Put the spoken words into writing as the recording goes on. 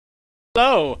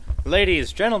Hello,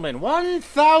 ladies, gentlemen,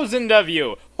 1,000 of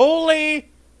you! Holy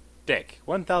dick.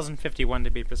 1,051 to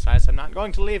be precise. I'm not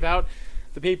going to leave out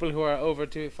the people who are over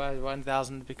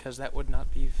 1,000 because that would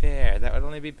not be fair. That would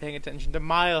only be paying attention to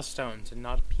milestones and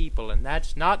not people, and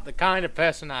that's not the kind of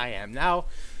person I am. Now,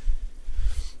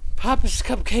 Papa's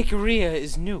Cupcakeria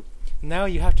is new. Now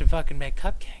you have to fucking make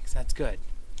cupcakes. That's good.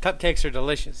 Cupcakes are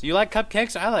delicious. You like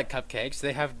cupcakes? I like cupcakes.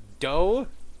 They have dough,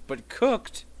 but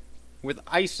cooked with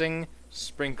icing,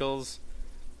 sprinkles,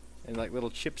 and like little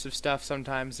chips of stuff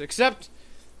sometimes. Except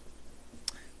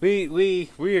we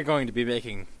are going to be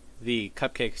making the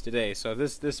cupcakes today, so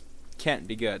this can't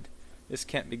be good. This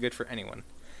can't be good for anyone.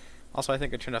 Also, I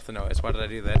think I turned off the noise. Why did I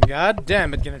do that? God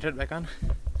damn it! Can I turn it back on?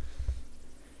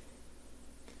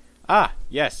 Ah,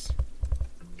 yes.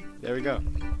 There we go.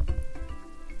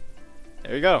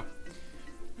 There we go.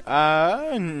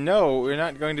 No, we're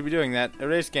not going to be doing that.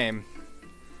 Erase game.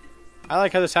 I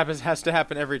like how this has to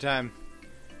happen every time.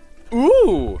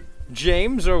 Ooh!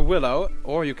 James or Willow,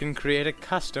 or you can create a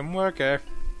custom worker.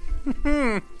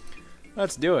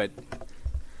 Let's do it.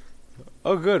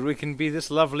 Oh good, we can be this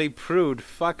lovely prude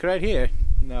fuck right here.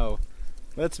 No.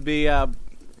 Let's be, you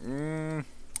know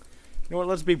what,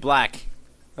 let's be black.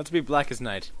 Let's be black as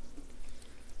night.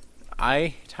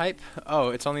 Eye type? Oh,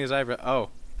 it's only his eyebrow. Oh.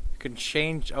 You can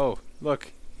change, oh,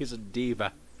 look, he's a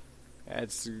diva.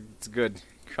 It's good.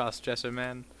 Cross-dresser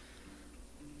man.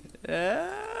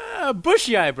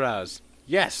 Bushy eyebrows.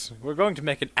 Yes, we're going to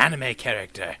make an anime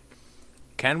character.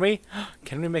 Can we?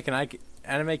 Can we make an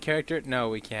anime character? No,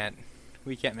 we can't.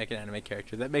 We can't make an anime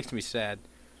character. That makes me sad.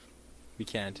 We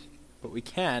can't. But we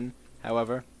can,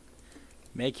 however,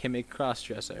 make him a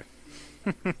cross-dresser.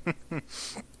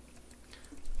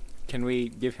 Can we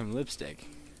give him lipstick?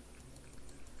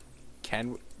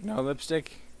 Can we? No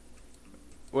lipstick?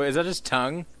 Wait, is that his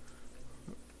tongue?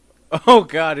 Oh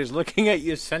god, he's looking at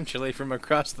you essentially from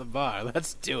across the bar.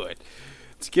 Let's do it.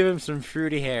 Let's give him some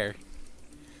fruity hair.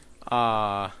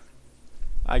 I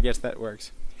guess that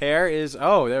works. Hair is...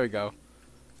 Oh, there we go.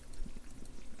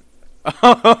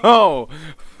 Oh,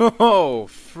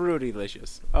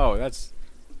 fruity-licious. Oh, that's...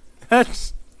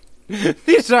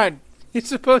 These aren't... He's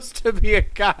supposed to be a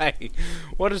guy.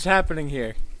 What is happening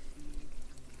here?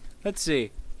 Let's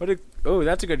see. Oh,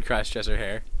 that's a good cross-dresser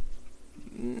hair.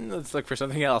 Let's look for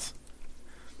something else.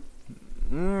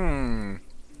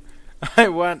 I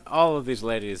want all of these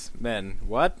ladies. Men.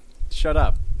 What? Shut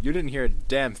up. You didn't hear a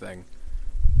damn thing.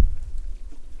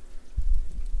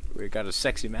 We got a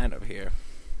sexy man over here.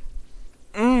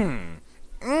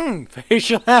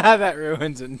 Facial. That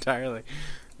ruins it entirely.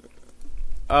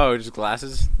 Oh, just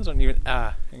glasses? Those aren't even...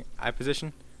 eye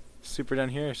position. Super down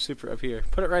here, super up here.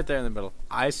 Put it right there in the middle.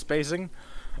 Eye spacing.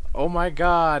 Oh my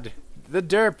god. The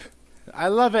derp. I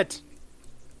love it.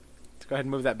 Let's go ahead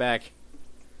and move that back.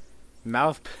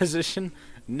 Mouth position.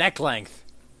 Neck length.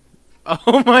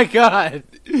 Oh my god.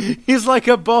 He's like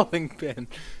a bowling pin.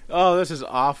 Oh, this is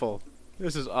awful.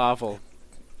 This is awful.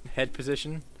 Head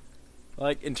position.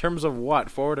 Like, in terms of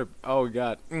what? Forward or... Oh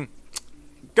god.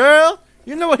 Girl,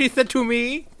 you know what he said to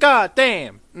me? God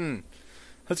damn.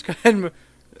 Let's go ahead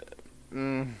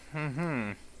and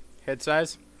move. Head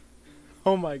size.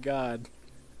 Oh my god.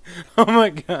 Oh my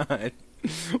god.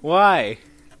 Why?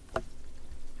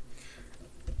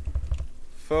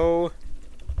 Faux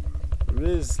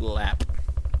Rizlap.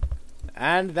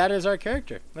 And that is our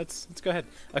character. Let's go ahead.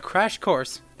 A crash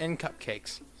course in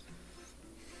cupcakes.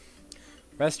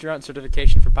 Restaurant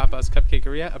certification for Papa's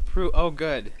Cupcakeria. Oh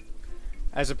good.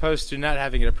 As opposed to not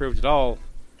having it approved at all.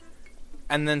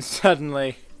 And then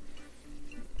suddenly...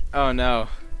 Oh no.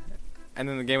 And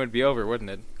then the game would be over, wouldn't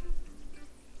it?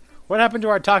 What happened to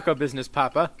our taco business,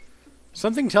 Papa?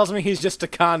 Something tells me he's just a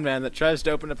con man that tries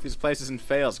to open up these places and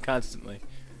fails constantly.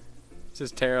 This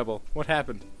is terrible. What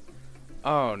happened?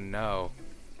 Oh no.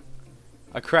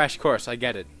 A crash course, I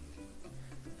get it.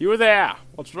 You were there!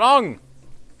 What's wrong?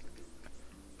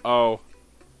 Oh.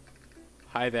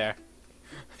 Hi there.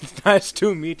 It's nice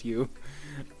to meet you.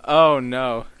 Oh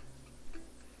no.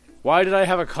 Why did I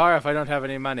have a car if I don't have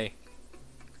any money?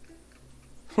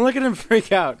 Look at him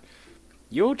freak out.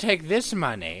 You take this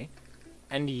money,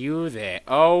 and you there.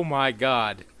 Oh my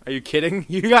god. Are you kidding?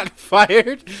 You got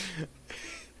fired?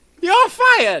 You're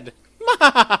fired!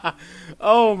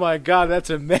 Oh my god,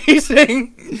 that's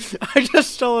amazing! I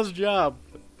just stole his job.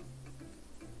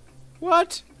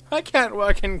 What? I can't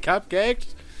work in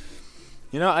cupcakes.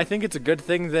 You know, I think it's a good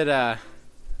thing that,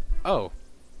 Oh.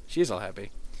 She's all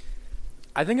happy.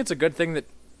 I think it's a good thing that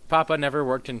Papa never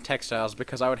worked in textiles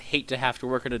because I would hate to have to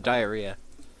work at a diarrhea.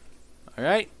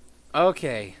 Alright?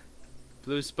 Okay.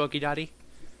 Blue Spokey Dotty.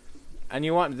 And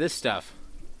you want this stuff.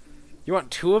 You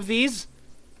want 2 of these?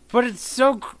 But it's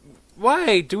so...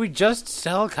 Why? Do we just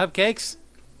sell cupcakes?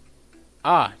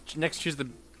 Next choose the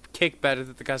cake batter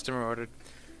that the customer ordered.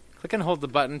 Click and hold the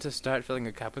button to start filling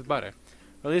a cup with butter.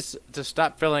 Or at least to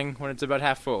stop filling when it's about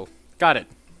half full. Got it.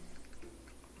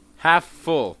 Half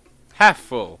full. Half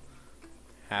full.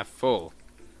 Half full.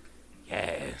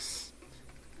 Yes.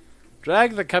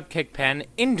 Drag the cupcake pan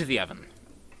into the oven.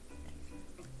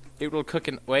 It will cook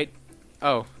in... Wait.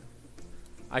 Oh.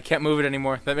 I can't move it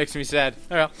anymore. That makes me sad.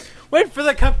 Oh well. Wait for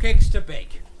the cupcakes to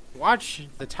bake. Watch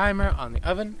the timer on the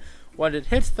oven. When it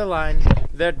hits the line,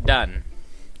 they're done.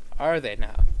 Are they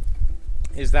now?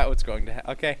 Is that what's going to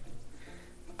happen? Okay.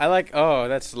 I like... Oh,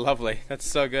 that's lovely. That's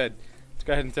so good. Let's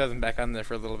go ahead and throw them back on there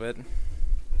for a little bit.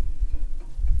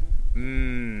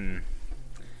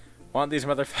 Want these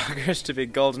motherfuckers to be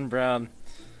golden brown.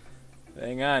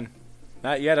 Hang on.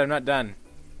 Not yet, I'm not done.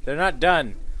 They're not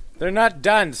done. They're not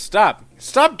done. Stop.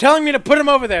 Stop telling me to put them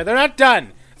over there. They're not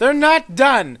done. They're not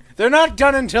done. They're not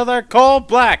done until they're coal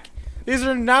black. These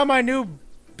are now my new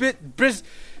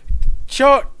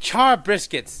char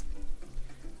briskets.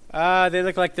 They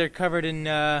look like they're covered in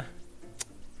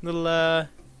little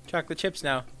chocolate chips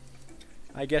now.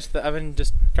 I guess the oven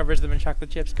just covers them in chocolate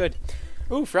chips. Good.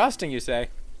 Ooh, frosting, you say?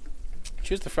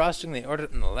 Choose the frosting they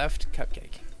ordered on the left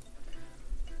cupcake.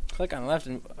 Click on the left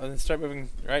and then start moving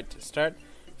right to start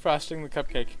frosting the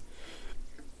cupcake.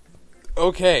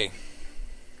 Okay.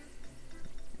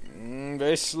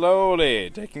 Very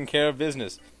slowly, taking care of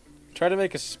business. Try to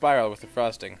make a spiral with the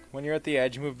frosting. When you're at the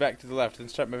edge, move back to the left and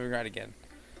start moving right again.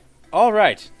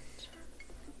 Alright.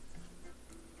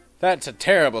 That's a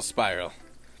terrible spiral.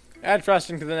 Add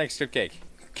frosting to the next cupcake.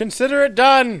 Consider it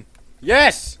done!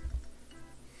 Yes!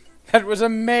 That was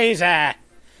amazing!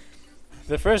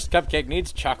 The first cupcake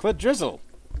needs chocolate drizzle.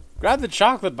 Grab the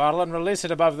chocolate bottle and release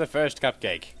it above the first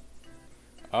cupcake.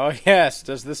 Oh yes,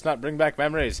 does this not bring back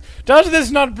memories? Does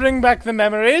this not bring back the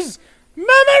memories?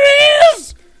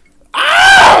 Memories!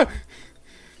 Ah!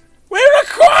 We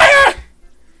require...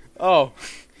 Oh.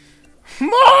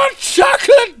 More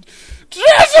chocolate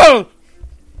drizzle!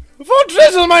 For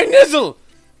drizzle my nizzle!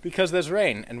 Because there's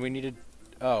rain, and we needed...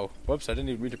 Oh, whoops, I didn't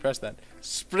even mean to press that.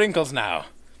 Sprinkles now.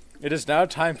 It is now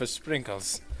time for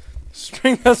sprinkles.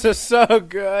 Sprinkles are so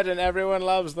good, and everyone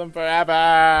loves them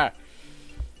forever.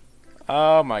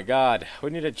 Oh my god. We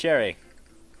need a cherry.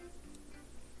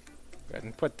 Go ahead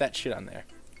and put that shit on there.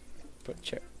 Put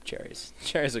cherries.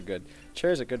 Cherries are good.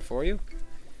 Cherries are good for you.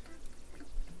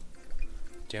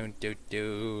 Do do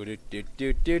do do do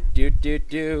do do do do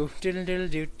do do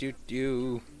do do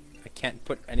do. I can't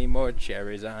put any more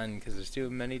cherries on because there's too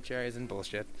many cherries and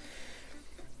bullshit.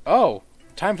 Oh,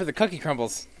 time for the cookie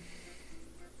crumbles.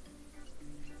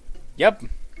 Yep.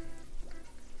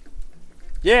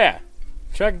 Yeah.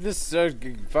 Check this.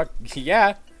 Fuck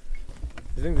yeah.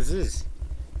 I think this is.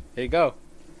 Here you go.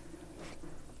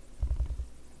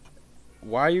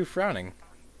 Why are you frowning?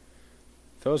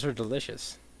 Those are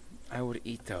delicious. I would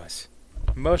eat those.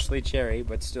 Mostly cherry,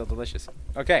 but still delicious.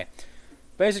 Okay.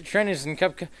 Basic trainings in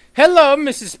cupcake. Hello,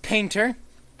 Mrs. Painter.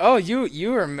 Oh,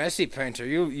 you are messy painter.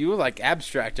 You like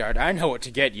abstract art. I know what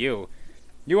to get you.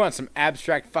 You want some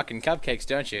abstract fucking cupcakes,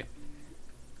 don't you?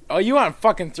 Oh, you want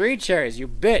fucking 3 cherries, you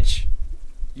bitch.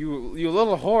 You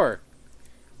little whore.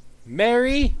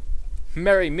 Marry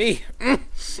me.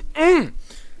 Let's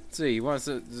see, you want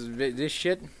this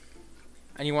shit?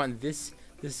 And you want this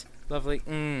lovely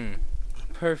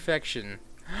perfection.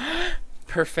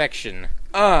 Perfection.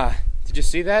 Did you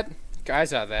see that? I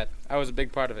saw that. I was a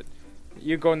big part of it.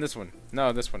 You go in this one.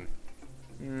 No, this one.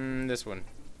 This one.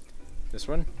 This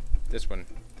one. This one.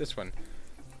 This one.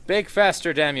 Bake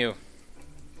faster, damn you.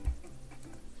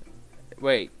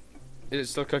 Wait. Is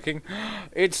it still cooking?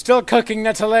 It's still cooking.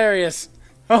 That's hilarious.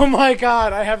 Oh my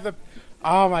god, I have the...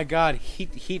 Oh my god.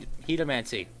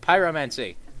 Heatomancy.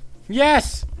 Pyromancy.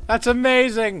 Yes! That's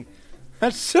amazing!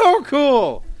 That's so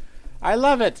cool! I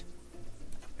love it!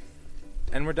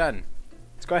 And we're done.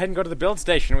 Let's go ahead and go to the build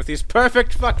station with these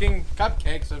perfect fucking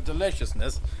cupcakes of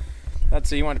deliciousness. Let's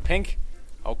see, you want pink?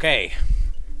 Okay.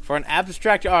 For an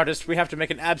abstract artist, we have to make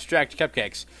an abstract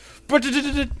cupcakes. But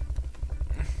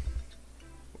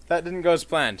that didn't go as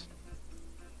planned.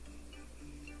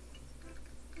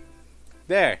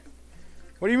 There.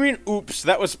 What do you mean, oops?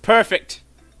 That was perfect.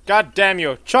 God damn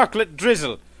you. Chocolate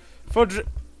drizzle. For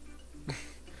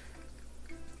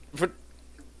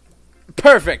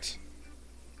perfect.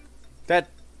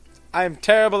 I'm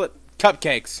terrible at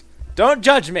cupcakes. Don't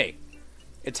judge me.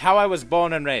 It's how I was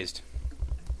born and raised.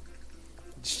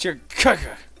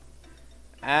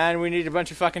 And we need a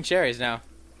bunch of fucking cherries now.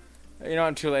 You know,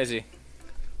 I'm too lazy.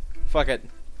 Fuck it.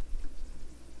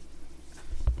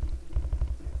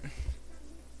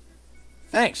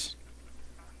 Thanks.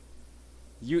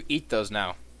 You eat those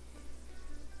now.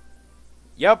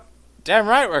 Yep. Damn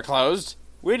right we're closed.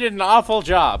 We did an awful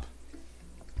job.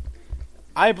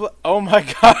 Oh my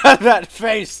god, that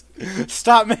face!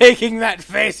 Stop making that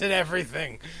face and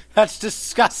everything! That's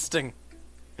disgusting!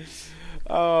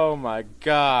 Oh my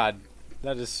god.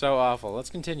 That is so awful. Let's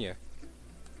continue.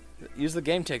 Use the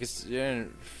game tickets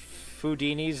in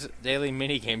Foodini's daily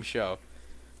minigame show.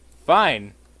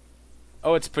 Fine.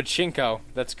 Oh, it's pachinko.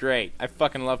 That's great. I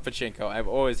fucking love pachinko. I've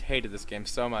always hated this game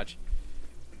so much.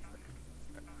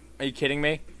 Are you kidding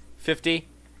me? 50?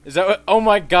 Is that what? Oh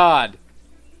my god!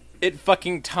 It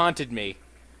fucking taunted me.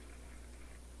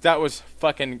 That was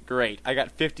fucking great. I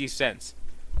got 50 cents.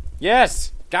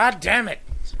 Yes! God damn it!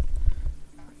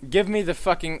 Give me the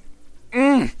fucking...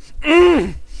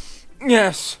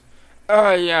 Yes.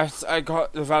 Yes, I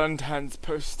got the Valentine's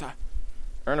poster.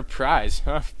 Earn a prize.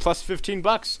 Huh? Plus 15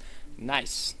 bucks.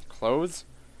 Nice. Clothes?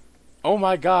 Oh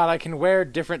my god, I can wear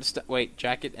different stuff. Wait,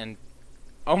 jacket and...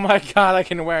 Oh my god, I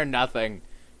can wear nothing.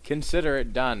 Consider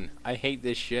it done. I hate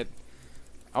this shit.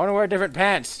 I want to wear different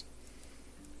pants.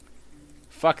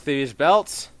 Fuck these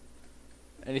belts.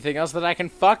 Anything else that I can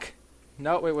fuck?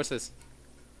 No, wait, what's this?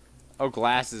 Oh,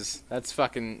 glasses. That's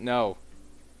fucking... No.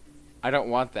 I don't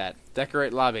want that.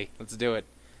 Decorate lobby. Let's do it.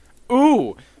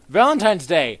 Ooh! Valentine's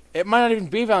Day! It might not even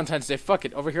be Valentine's Day. Fuck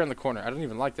it. Over here in the corner. I don't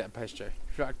even like that picture.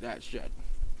 Fuck that shit.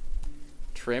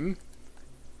 Trim?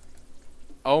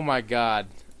 Oh my god.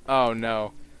 Oh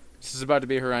no. This is about to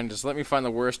be horrendous. Let me find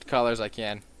the worst colors I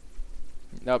can.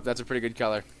 Nope, that's a pretty good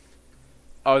color.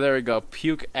 Oh, there we go.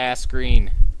 Puke ass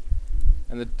green.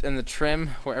 And the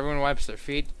trim where everyone wipes their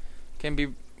feet can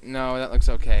be... No, that looks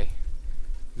okay.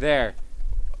 There.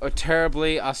 A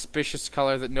terribly auspicious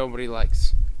color that nobody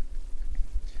likes.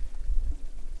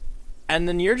 And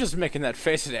then you're just making that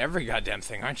face at every goddamn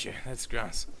thing, aren't you? That's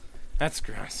gross. That's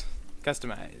gross.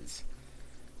 Customize.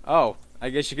 Oh, I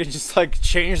guess you could just, like,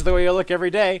 change the way you look every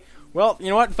day. Well, you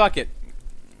know what? Fuck it.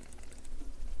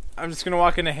 I'm just gonna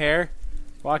walk into hair.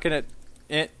 Walk into...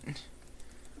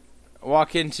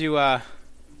 Walk into,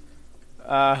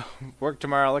 work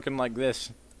tomorrow looking like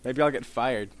this. Maybe I'll get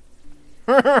fired.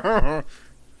 I'm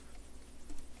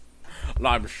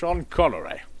Sean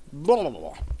Connery. Blah, blah,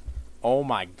 blah. Oh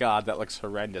my god, that looks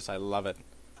horrendous. I love it.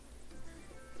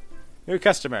 New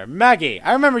customer, Maggie.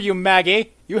 I remember you,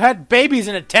 Maggie. You had babies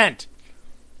in a tent.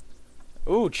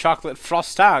 Ooh, chocolate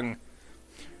frosting.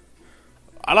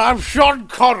 And I'm Sean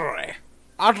Connery.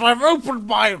 And I've opened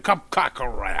my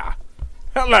Cupcakeria.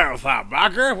 Hello there,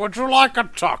 Maggie. Would you like a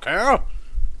taco?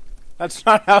 That's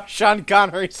not how Sean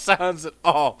Connery sounds at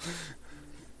all.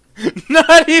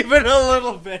 Not even a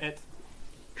little bit.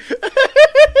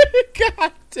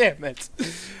 God damn it.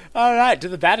 Alright, to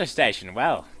the battle station.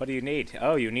 Well, what do you need?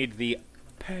 Oh, you need the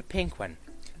pink one.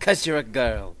 'Cause you're a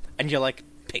girl, and you like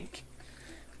pink.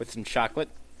 With some chocolate.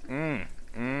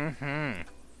 Mm-hmm.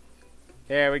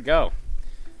 Here we go.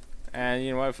 And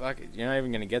you know what? Fuck it. You're not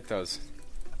even gonna get those.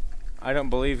 I don't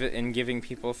believe in giving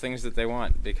people things that they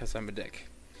want, because I'm a dick.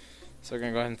 So we're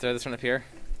gonna go ahead and throw this one up here.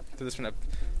 Throw this one up.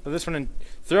 Throw this one in.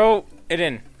 Throw it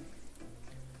in.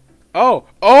 Oh!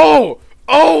 Oh!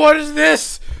 Oh, what is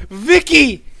this?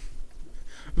 Vicky!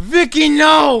 Vicky,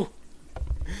 no!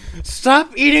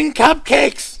 Stop eating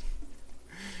cupcakes!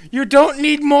 You don't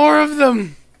need more of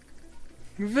them!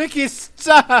 Vicky,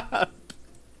 stop!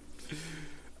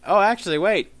 Oh, actually,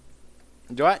 wait.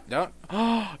 Do I? Don't?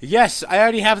 Oh, yes, I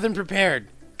already have them prepared.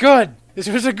 Good! This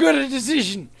was a good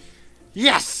decision!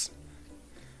 Yes!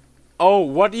 Oh,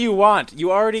 what do you want?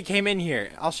 You already came in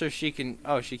here. Also, she can...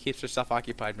 Oh, she keeps herself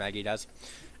occupied, Maggie does.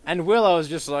 And Willow is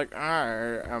just like,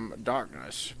 I am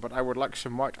darkness, but I would like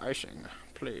some white icing,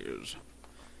 please.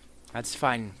 That's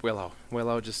fine, Willow.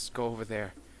 Willow, just go over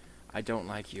there. I don't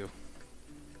like you.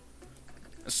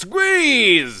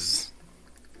 Squeeze!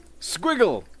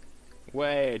 Squiggle!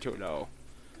 Way too low.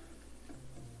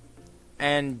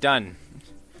 And done.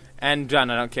 And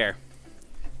done, I don't care.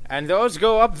 And those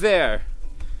go up there.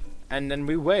 And then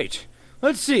we wait.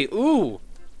 Let's see. Ooh.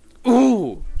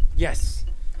 Ooh. Yes.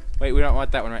 Wait, we don't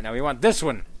want that one right now. We want this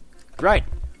one. Right.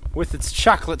 With its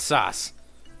chocolate sauce.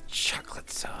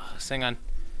 Chocolate sauce. Hang on.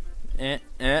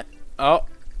 Oh.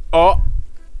 Oh.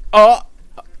 Oh.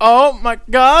 Oh my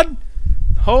god.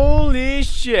 Holy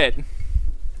shit.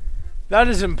 That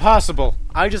is impossible.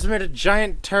 I just made a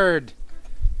giant turd.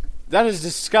 That is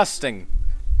disgusting.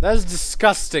 That is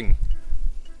disgusting.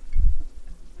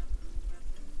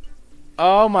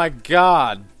 Oh my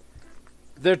god.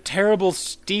 They're terrible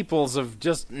steeples of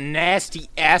just nasty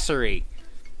assery.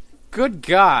 Good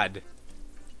god.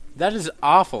 That is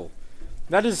awful.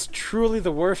 That is truly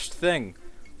the worst thing.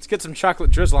 Let's get some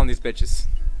chocolate drizzle on these bitches.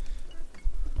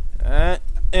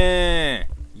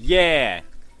 Yeah.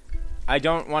 I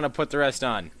don't want to put the rest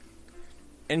on.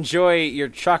 Enjoy your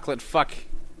chocolate fuck.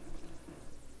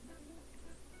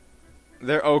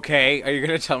 They're okay. Are you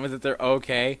going to tell me that they're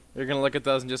okay? You're going to look at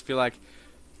those and just be like,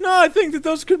 no, I think that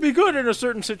those could be good in a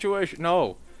certain situation.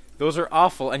 No. Those are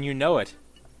awful, and you know it.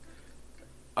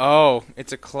 Oh,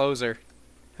 it's a closer.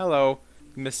 Hello,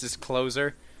 Mrs.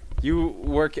 Closer. You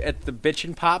work at the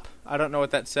Bitchin' Pop? I don't know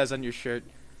what that says on your shirt.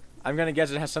 I'm gonna guess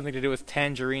it has something to do with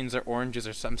tangerines or oranges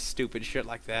or some stupid shit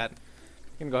like that. I'm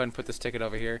gonna go ahead and put this ticket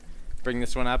over here. Bring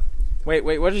this one up. Wait,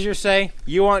 what does yours say?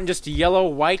 You want just yellow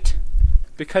white?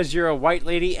 Because you're a white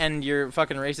lady and you're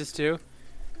fucking racist too?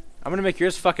 I'm gonna make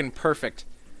yours fucking perfect.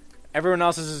 Everyone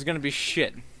else's is gonna be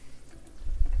shit.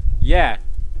 Yeah,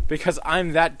 because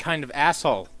I'm that kind of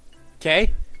asshole.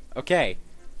 Okay? Okay.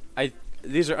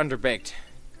 These are underbaked.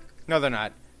 No, they're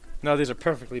not. No, these are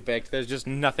perfectly baked. There's just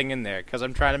nothing in there, because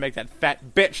I'm trying to make that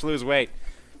fat bitch lose weight.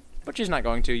 But she's not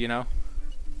going to, you know.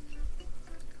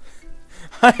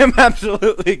 I am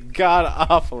absolutely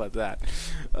god-awful at that.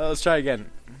 Let's try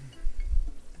again.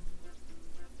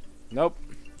 Nope.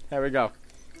 There we go.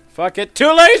 Fuck it.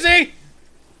 Too lazy!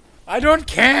 I don't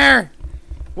care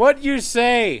what you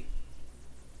say.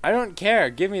 I don't care.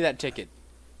 Give me that ticket.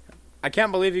 I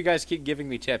can't believe you guys keep giving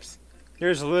me tips.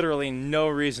 There's literally no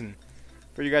reason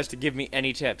for you guys to give me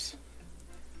any tips.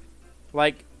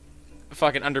 Like,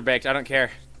 fucking underbaked. I don't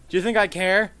care. Do you think I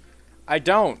care? I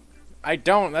don't. I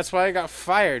don't. That's why I got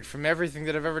fired from everything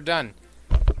that I've ever done.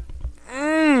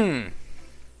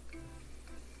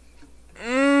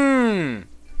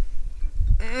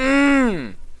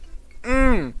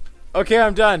 Okay,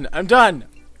 I'm done. I'm done.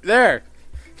 There.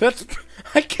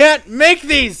 I can't make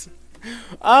these!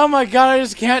 Oh my god, I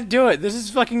just can't do it. This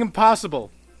is fucking impossible.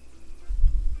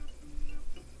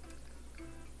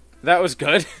 That was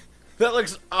good. That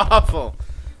looks awful.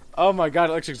 Oh my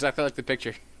god, it looks exactly like the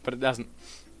picture. But it doesn't.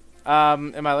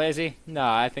 Am I lazy? No,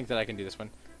 I think that I can do this one.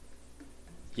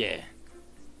 Yeah.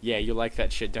 Yeah, you like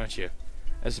that shit, don't you?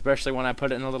 Especially when I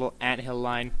put it in a little anthill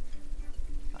line.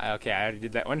 Okay, I already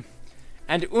did that one.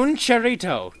 And un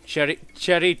cherito.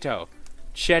 Cherito.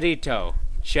 Cherito.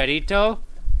 Cherito.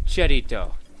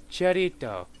 Cherito.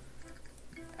 Cherito.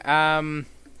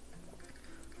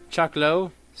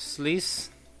 Choclo. Sleece.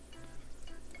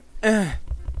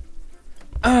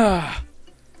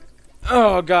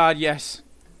 Oh god, yes.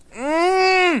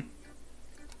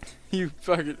 You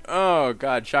fucking... Oh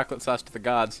god, chocolate sauce to the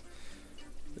gods.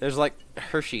 There's like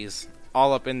Hershey's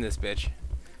all up in this bitch.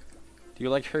 Do you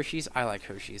like Hershey's? I like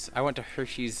Hershey's. I went to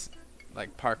Hershey's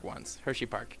like park once. Hershey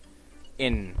Park.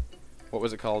 In... What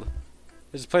was it called?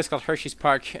 There's a place called Hershey's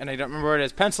Park, and I don't remember where it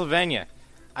is. Pennsylvania.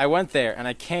 I went there, and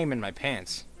I came in my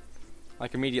pants.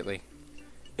 Like, immediately.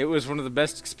 It was one of the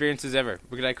best experiences ever,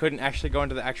 because I couldn't actually go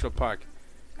into the actual park.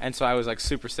 And so I was, like,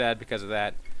 super sad because of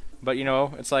that. But, you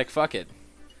know, it's like, fuck it.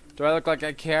 Do I look like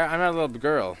I care? I'm not a little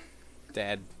girl,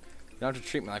 Dad. You don't have to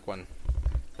treat me like one.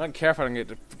 I don't care if I don't get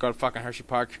to go to fucking Hershey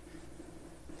Park.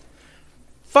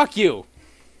 Fuck you!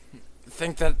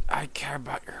 Think that I care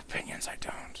about your opinions. I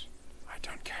don't. I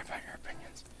don't care about your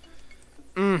opinions.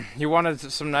 You wanted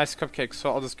some nice cupcakes,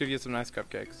 so I'll just give you some nice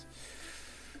cupcakes.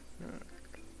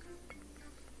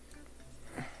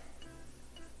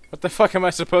 What the fuck am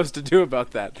I supposed to do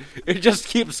about that? It just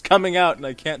keeps coming out and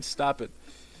I can't stop it.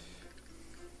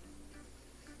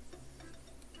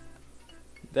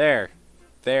 There.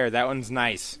 There, that one's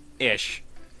nice-ish.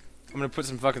 I'm gonna put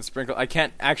some fucking sprinkle. I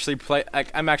can't actually play.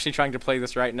 I'm actually trying to play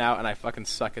this right now, and I fucking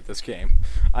suck at this game.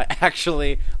 I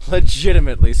actually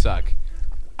legitimately suck.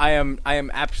 I am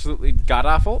absolutely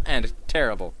god-awful and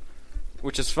terrible.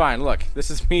 Which is fine. Look, this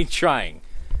is me trying.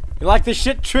 You like this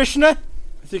shit, Trishna?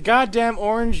 With your goddamn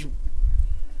orange...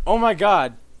 Oh my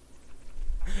god.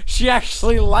 She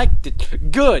actually liked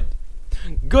it. Good.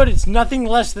 Good, it's nothing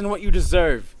less than what you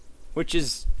deserve. Which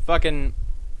is fucking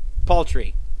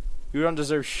paltry. You don't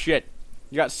deserve shit.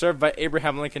 You got served by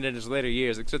Abraham Lincoln in his later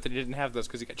years, except that he didn't have those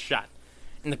because he got shot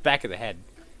in the back of the head.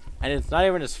 And it's not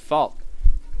even his fault.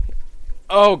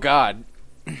 Oh god.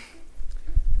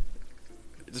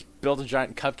 Just built a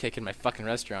giant cupcake in my fucking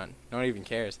restaurant. No one even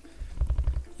cares.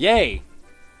 Yay!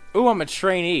 Ooh, I'm a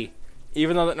trainee.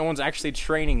 Even though that no one's actually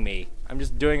training me. I'm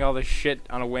just doing all this shit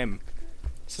on a whim.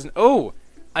 This is oh!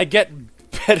 I get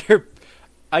better...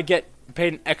 I get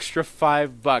paid an extra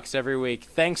 $5 every week.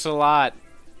 Thanks a lot,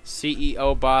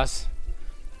 CEO boss.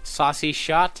 Saucy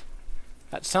shot?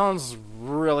 That sounds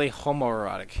really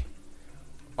homoerotic.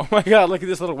 Oh my god, look at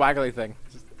this little waggly thing.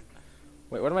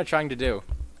 Wait, what am I trying to do?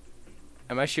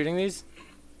 Am I shooting these?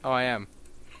 Oh, I am.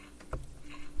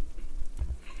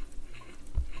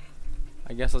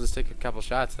 I guess I'll just take a couple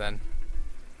shots then.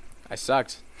 I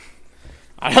sucked.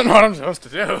 I don't know what I'm supposed to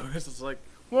do. This is like,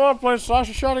 well, I'm playing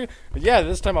Sasha shot again. But yeah,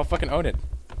 this time I'll fucking own it.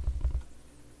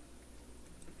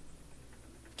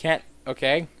 Can't.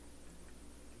 Okay.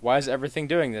 Why is everything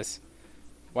doing this?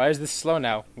 Why is this slow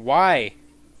now? Why?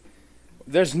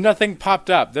 There's nothing popped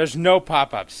up. There's no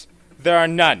pop-ups. There are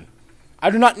none.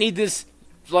 I do not need this,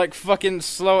 like, fucking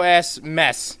slow-ass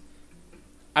mess.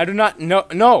 I do not...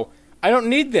 No. I don't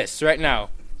need this right now.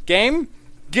 Game?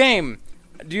 Game.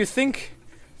 Do you think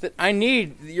that I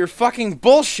need your fucking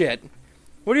bullshit?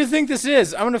 What do you think this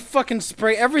is? I'm gonna fucking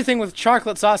spray everything with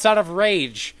chocolate sauce out of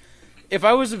rage. If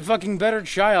I was a fucking better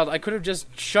child, I could have just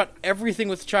shut everything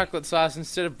with chocolate sauce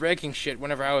instead of breaking shit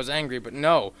whenever I was angry, but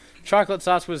no. Chocolate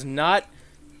sauce was not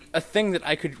a thing that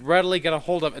I could readily get a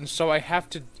hold of, and so I have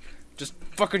to just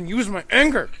fucking use my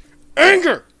anger.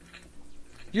 Anger!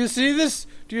 Do you see this?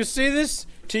 Do you see this?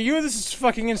 To you, this is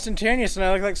fucking instantaneous, and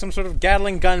I look like some sort of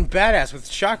Gatling gun badass with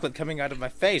chocolate coming out of my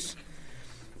face.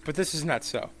 But this is not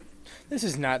so. This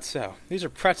is not so. These are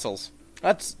pretzels.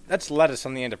 That's lettuce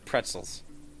on the end of pretzels.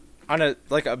 On a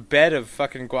bed of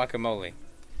fucking guacamole.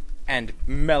 And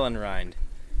melon rind.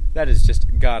 That is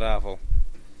just god-awful.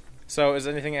 So, is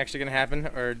anything actually gonna happen?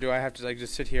 Or do I have to, like,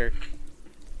 just sit here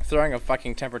throwing a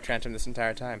fucking temper tantrum this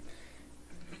entire time?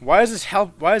 Why is this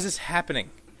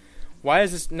happening? Why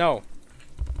is this... No.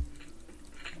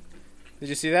 Did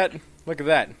you see that? Look at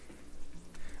that.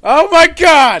 Oh my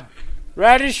god!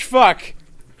 Radish fuck!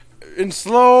 In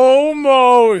slow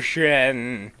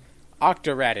motion.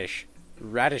 Octoradish.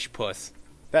 Radish puss.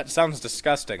 That sounds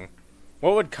disgusting.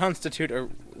 What would constitute a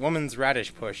woman's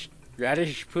radish push?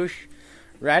 Radish push?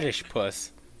 Radish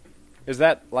puss. Is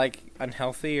that, like,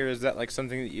 unhealthy, or is that, like,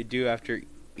 something that you do after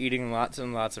eating lots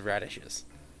and lots of radishes?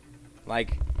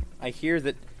 Like, I hear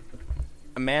that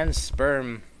a man's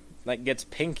sperm, like, gets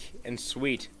pink and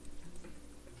sweet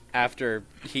after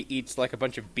he eats, like, a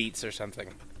bunch of beets or something.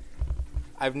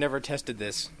 I've never tested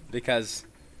this, because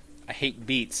I hate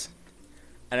beets.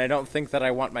 And I don't think that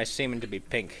I want my semen to be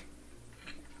pink.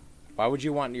 Why would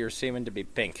you want your semen to be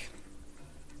pink?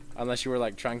 Unless you were,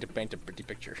 like, trying to paint a pretty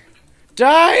picture.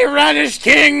 Die, Radish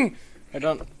King! I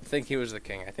don't think he was the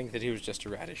king. I think that he was just a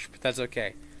radish. But that's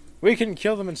okay. We can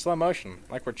kill them in slow motion,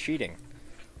 like we're cheating.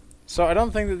 So I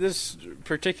don't think that this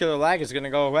particular lag is going to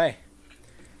go away.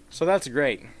 So that's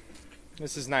great.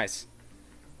 This is nice.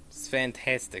 It's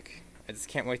fantastic. I just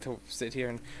can't wait to sit here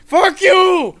and... Fuck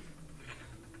you!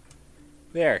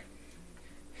 There.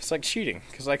 It's like cheating,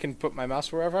 because I can put my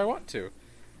mouse wherever I want to.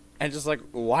 And just, like,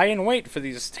 lie in wait for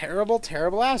these terrible,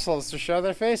 terrible assholes to show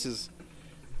their faces.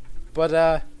 But,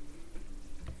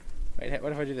 wait,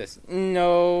 what if I do this?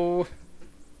 No.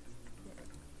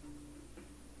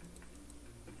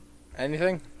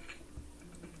 Anything?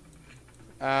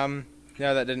 No,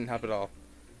 that didn't help at all.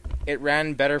 It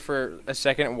ran better for a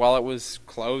second while it was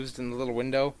closed in the little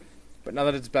window. But now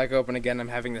that it's back open again, I'm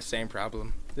having the same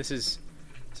problem. This is...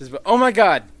 Oh my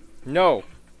god! No!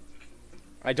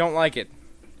 I don't like it.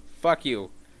 Fuck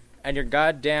you. And your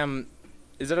goddamn...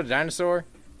 Is that a dinosaur?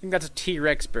 I think that's a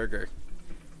T-Rex burger.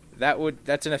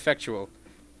 That's ineffectual.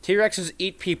 T-Rexes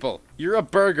eat people. You're a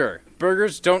burger.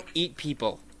 Burgers don't eat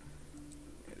people.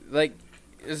 Like,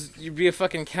 you'd be a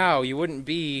fucking cow. You wouldn't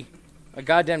be a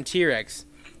goddamn T-Rex.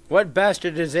 What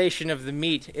bastardization of the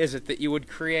meat is it that you would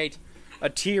create a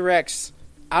T-Rex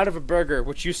out of a burger,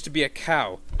 which used to be a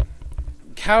cow?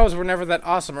 Cows were never that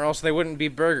awesome, or else they wouldn't be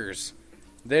burgers.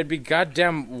 They'd be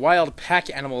goddamn wild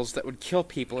pack animals that would kill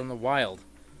people in the wild.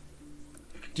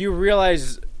 Do you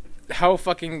realize how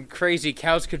fucking crazy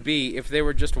cows could be if they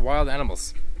were just wild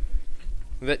animals?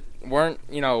 That weren't,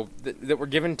 you know, that were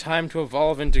given time to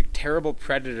evolve into terrible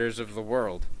predators of the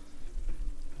world.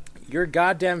 Your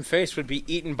goddamn face would be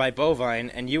eaten by bovine,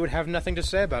 and you would have nothing to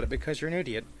say about it because you're an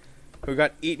idiot who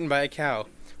got eaten by a cow.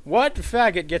 What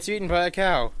faggot gets eaten by a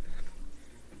cow?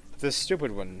 The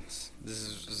stupid ones.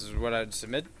 This is what I'd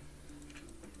submit.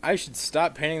 I should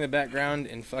stop painting the background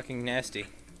in fucking nasty.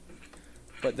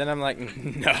 But then I'm like,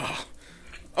 no.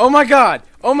 Oh my god!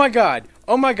 Oh my god!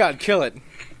 Oh my god, kill it.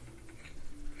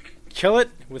 Kill it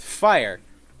with fire.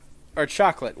 Or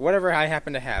chocolate. Whatever I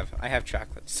happen to have. I have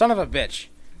chocolate. Son of a bitch.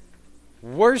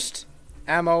 Worst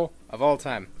ammo of all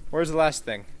time. Where's the last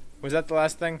thing? Was that the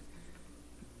last thing?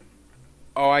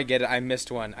 Oh, I get it. I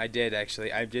missed one. I did,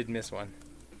 actually. I did miss one.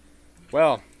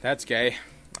 Well, that's gay.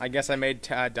 I guess I made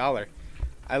a dollar.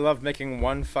 I love making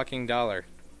one fucking dollar.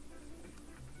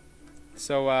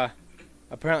 So,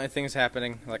 apparently things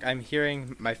happening. Like, I'm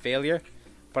hearing my failure,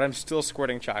 but I'm still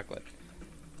squirting chocolate.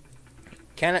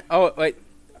 Can I... Oh, wait.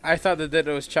 I thought that it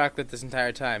was chocolate this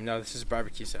entire time. No, this is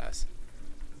barbecue sauce.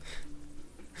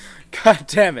 God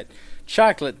damn it.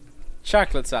 Chocolate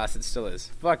sauce it still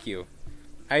is. Fuck you.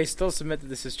 I still submit that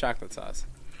this is chocolate sauce.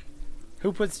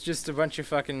 Who puts just a bunch of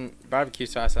fucking barbecue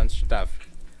sauce on stuff?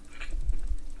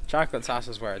 Chocolate sauce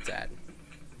is where it's at.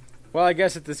 Well, I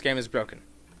guess that this game is broken.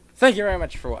 Thank you very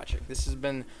much for watching. This has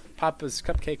been Papa's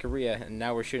Cupcakeria, and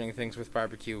now we're shooting things with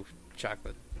barbecue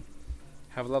chocolate.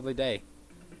 Have a lovely day.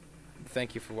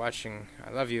 Thank you for watching.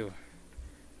 I love you.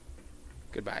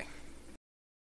 Goodbye.